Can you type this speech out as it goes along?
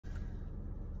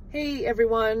Hey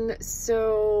everyone.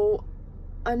 So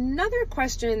another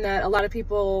question that a lot of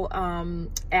people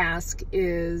ask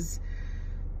is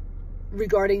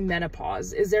regarding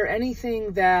menopause. Is there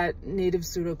anything that Native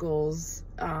Pseuticals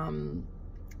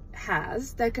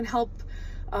has that can help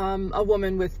a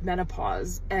woman with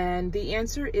menopause? And the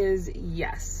answer is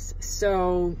yes.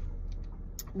 So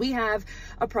we have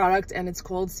a product and it's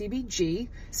called CBG.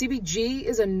 CBG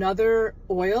is another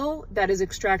oil that is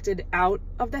extracted out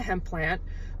of the hemp plant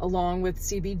along with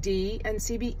CBD and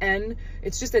CBN.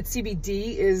 It's just that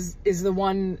CBD is the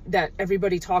one that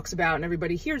everybody talks about and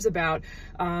everybody hears about.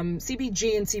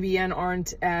 CBG and CBN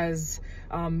aren't as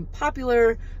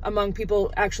popular among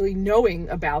people actually knowing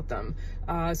about them.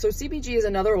 So CBG is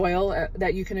another oil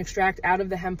that you can extract out of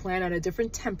the hemp plant at a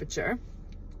different temperature.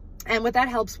 And what that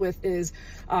helps with is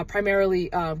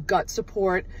primarily gut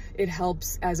support. It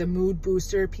helps as a mood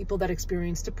booster. People that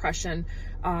experience depression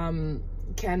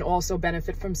can also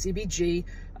benefit from CBG.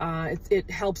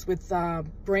 It helps with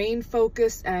brain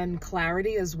focus and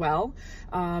clarity as well.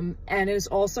 And it is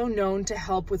also known to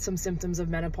help with some symptoms of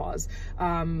menopause.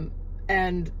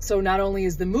 And so not only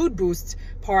is the mood boost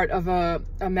part of a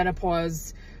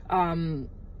menopause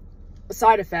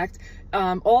side effect,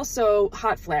 also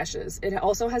hot flashes. It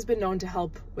also has been known to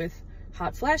help with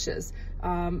hot flashes.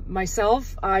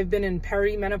 Myself, I've been in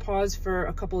perimenopause for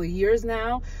a couple of years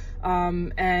now,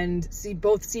 and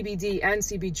both CBD and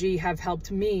CBG have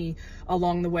helped me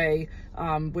along the way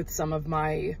with some of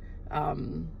my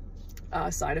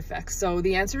side effects. So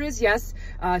the answer is yes,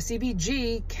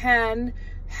 CBG can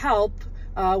help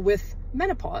with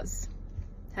menopause.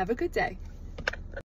 Have a good day.